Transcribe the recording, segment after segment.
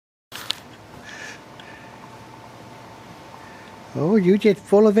Oh, you just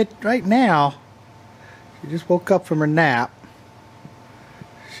full of it right now. She just woke up from her nap.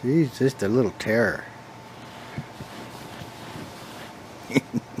 She's just a little terror.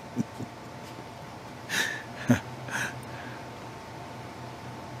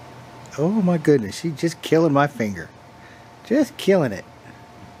 Oh my goodness, she's just killing my finger. Just killing it.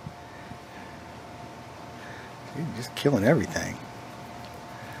 She's just killing everything.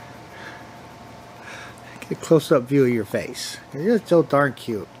 Get a close-up view of your face. You're so darn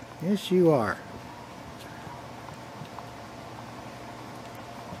cute. Yes, you are.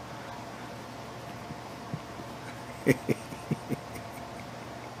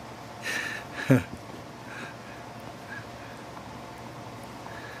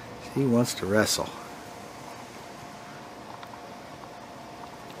 She wants to wrestle.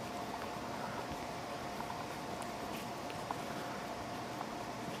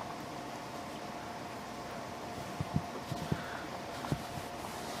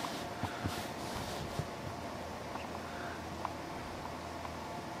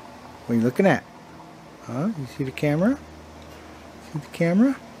 What are you looking at? Huh? You see the camera? See the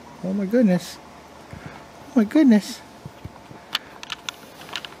camera? Oh my goodness. Oh my goodness.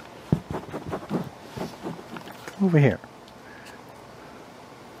 Come over here.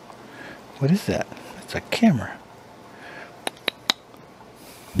 What is that? That's a camera.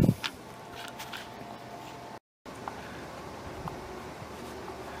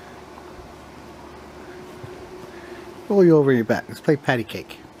 Roll you over your back. Let's play patty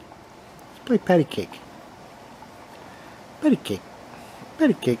cake. Let's play patty cake. Patty cake.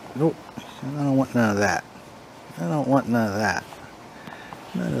 Patty cake. Nope. I don't want none of that. I don't want none of that.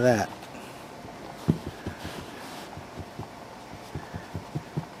 None of that.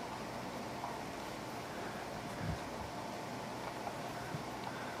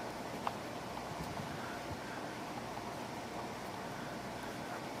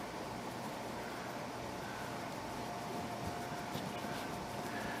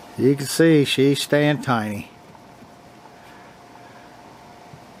 You can see she's staying tiny.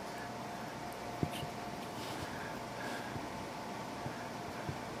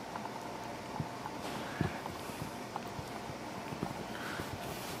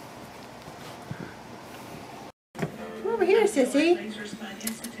 Over here, sissy.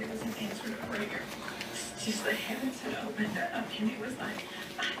 Just the heavens had opened up and it was like,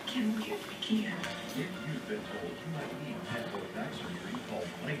 I can we begin. If you've been told you might need head or back surgery, call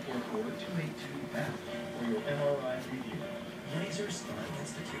 244282-PATH for your MRI review. Laser Spine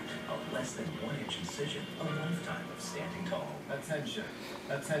Institute, a less than 1-inch incision, a lifetime of standing tall. Attention,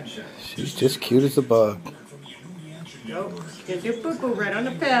 attention. She's just cute as a bug. Nope. Get your poo-poo right on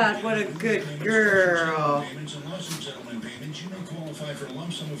the pad. What a good girl.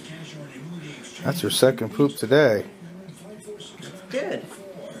 That's her second poop today. Good.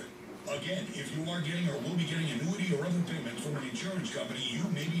 Again, if you are getting or will be getting annuity or other payments from an insurance company, you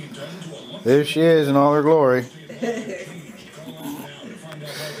may be entitled to a lump. There she is in all her glory.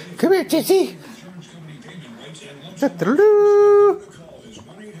 Come here, Tissy.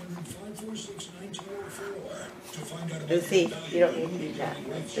 Lucy, you don't need to do that.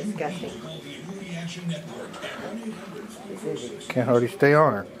 That's disgusting. Can't hardly stay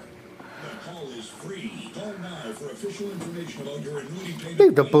on her.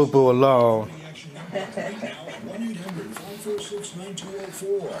 Leave the boo-boo alone.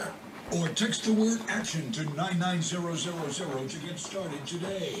 Or text the word action to 99000 to get started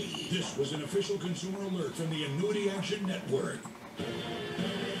today. This was an official consumer alert from the Annuity Action Network.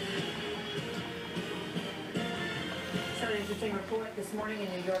 An interesting report this morning in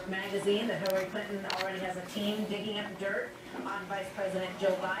New York Magazine that Hillary Clinton already has a team digging up dirt on Vice President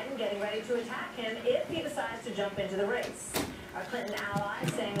Joe Biden, getting ready to attack him if he decides to jump into the race. A Clinton ally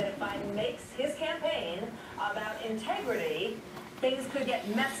saying that if Biden makes his campaign about integrity, things could get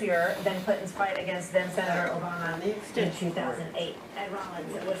messier than Clinton's fight against then-Senator Obama in 2008. Ed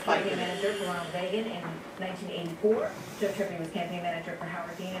Rollins was campaign manager for Ronald Reagan in 1984. Joe Trippi was campaign manager for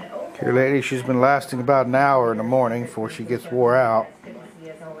Howard Dean in 2004. Here, lady, she's been lasting about an hour in the morning before she gets wore out. It's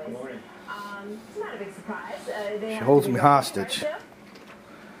not a big surprise. She holds me hostage.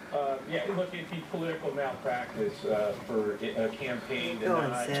 Yeah, look, it'd be political malpractice for a campaign to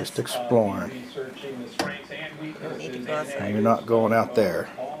not Just exploring. be researching the strengths and weaknesses. And you're not going out there.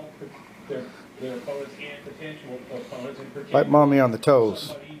 All their opponents and potential opponents in particular. Bite mommy on the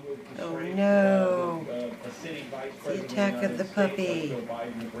toes. Oh no. The attack of the puppy.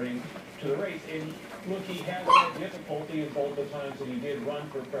 To the race. And look, he has had difficulty in both the times that he did run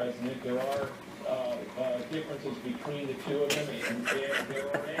for president. There are differences between the two of them, and there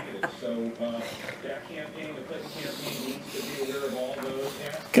are negatives. So that campaign, the Clinton campaign, needs to be aware of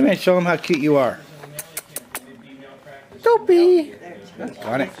Come here, show them how cute you are. Dopey.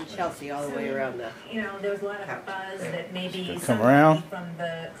 Got it. Chelsea all the way around the. You know, there was a lot of buzz that maybe Come around. from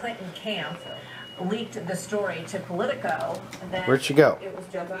the Clinton camp leaked the story to Politico. That Where'd she go? It was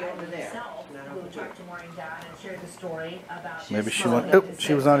Joe Biden himself who talked to Maureen Dowd and shared the story about. Maybe she went. Oh,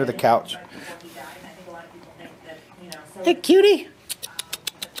 she was under the couch. I think a lot of people think that, you know, Hey, cutie.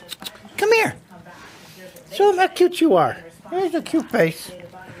 Come here. Show them how cute you are. There's a cute face.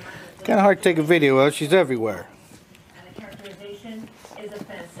 Kind of hard to take a video of. She's everywhere. And the characterization is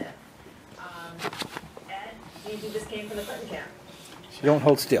offensive. Ed, do you think this came from the Clinton camp? She don't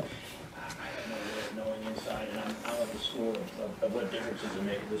hold still. Knowing inside, and I'm out of the score of what differences it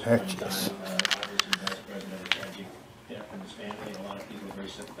makes at this Heck, point in yes. time. Obviously, Vice President, a tragic death from his family, and a lot of people are very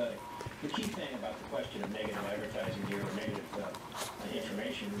sympathetic. The key thing about the question of negative advertising here, or negative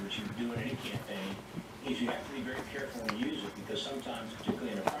information, which you do in any campaign, is you have to be very careful when you use it, because sometimes,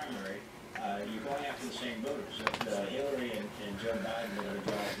 particularly in a primary, you're going after the same voters. If Hillary and Joe Biden are going to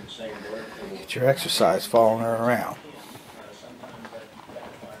go after the same voter, Get your exercise following her around. sometimes that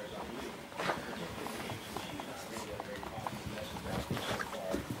backfires on you. Particularly if she's not really a very positive message out there so far.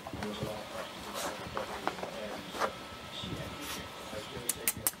 And there's a lot of questions about her ability to see that future. I still say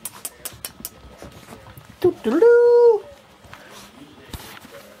you have to be prepared. Doo-doo-doo.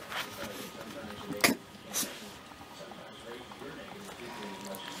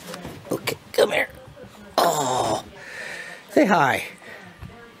 Okay, come here. Oh, say hi.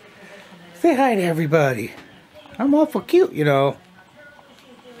 Say hi to everybody. I'm awful cute, you know.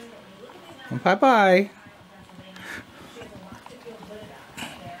 Bye-bye.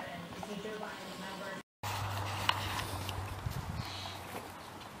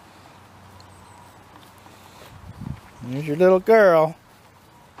 Here's your little girl.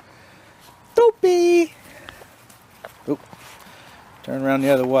 Dopey. Oop. Turn around the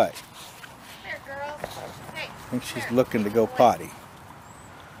other way. There, girl. Hey. I think she's looking to go potty.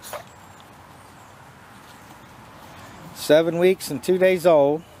 7 weeks and 2 days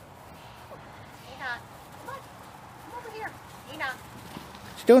old. Enoch. Come on. Come over here. Enoch.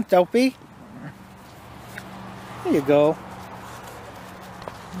 What you doing, Dopey? There you go.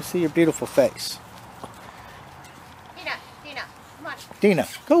 Let me see your beautiful face. Dina. Come on. Dina,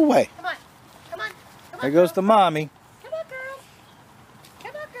 go away. Come on. Come on. Come on. There goes the mommy. Come on, girls.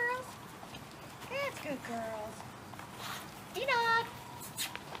 Come on, girls. That's good, girls. Enoch.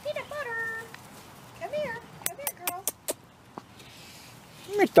 Peanut butter. Come here. Come here, girls.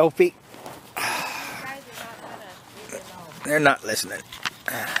 Come here, Dopey. You guys are not gonna leave it alone. They're not listening.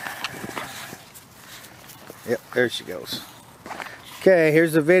 Yep, there she goes. Okay,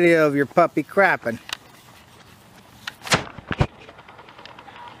 here's a video of your puppy crapping.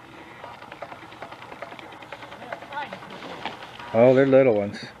 Oh, they're little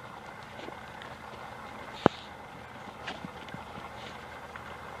ones.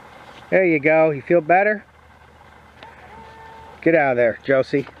 There you go. You feel better? Get out of there,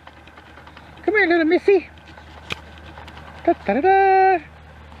 Josie. Come here, little missy. Da, da, da, da.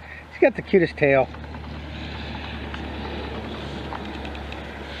 She's got the cutest tail.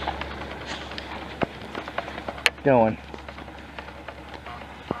 Going.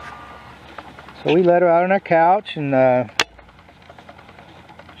 So we let her out on our couch, and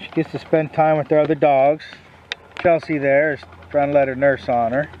she gets to spend time with her other dogs. Chelsea there is trying to let her nurse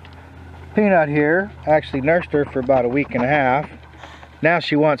on her. Peanut here actually nursed her for about a week and a half. Now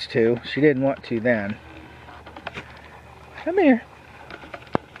she wants to. She didn't want to then. Come here.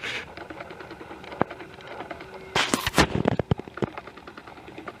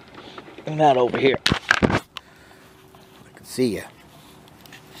 I'm not over here. I can see you.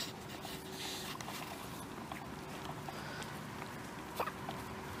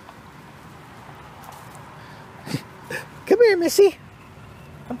 Come here, Missy.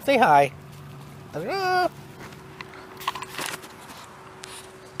 Come say hi. Put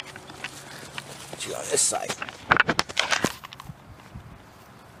you on this side.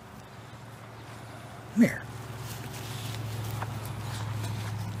 Come here.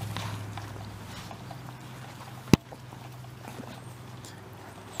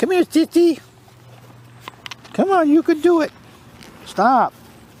 Come here, Titi. Come on, you can do it. Stop.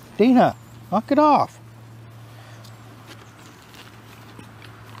 Dina, knock it off.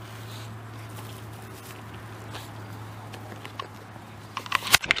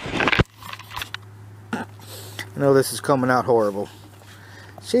 I know this is coming out horrible.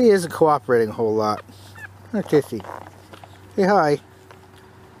 She isn't cooperating a whole lot. Hi, Tissy. Say hi.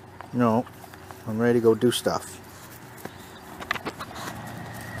 No, I'm ready to go do stuff.